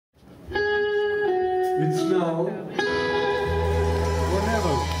It's now or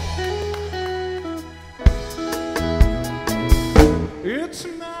never. It's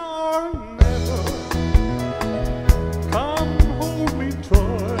now or never. Come hold me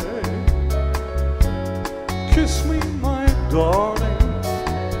tight. Kiss me, my darling.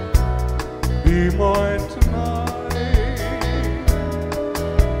 Be mine tonight.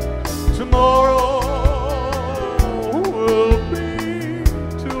 Tomorrow will be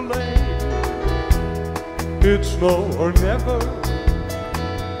too late. It's now or never.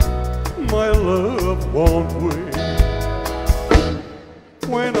 My love won't wait.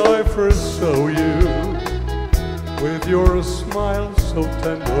 When I first saw you, with your smile so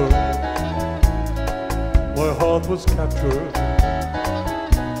tender, my heart was captured,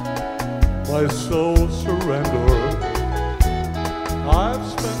 my soul surrendered. I've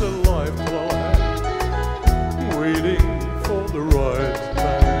spent a lifetime waiting for the right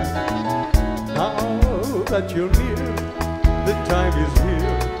time. Now that you're near, the time is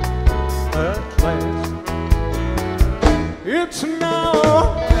here at last. It's now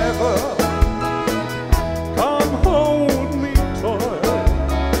or never. Come hold me tight.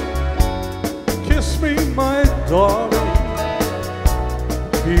 Kiss me, my darling.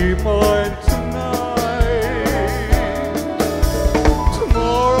 Be mine tonight.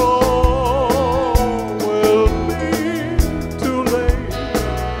 Tomorrow will be too late.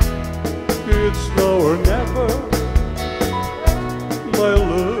 It's now or never. My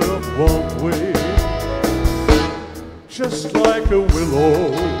love won't wait. Just like a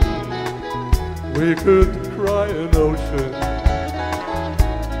willow, we could cry an ocean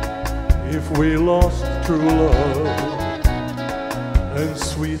if we lost true love and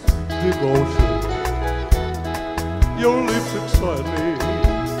sweet devotion. Your lips excite me,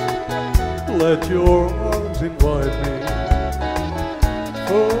 let your arms invite me,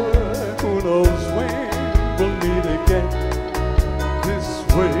 for who knows when we'll meet again this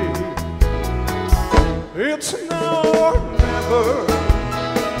way. It's now or never.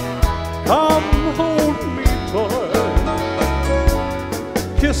 Come hold me tight.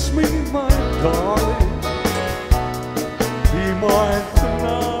 Kiss me, my darling. Be mine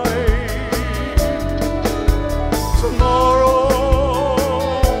tonight. Tomorrow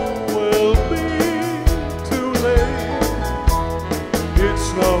will be too late. It's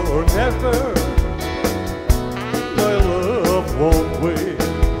now or never. My love won't wait.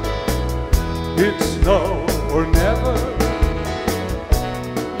 It's now or never.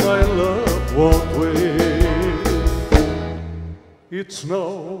 My love won't wait. It's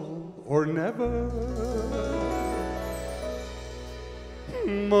now or never.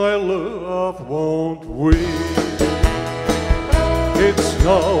 My love won't wait. It's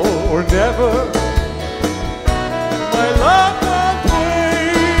now or never. My love won't wait.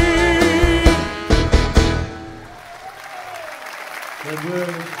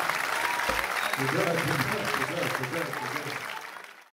 Good.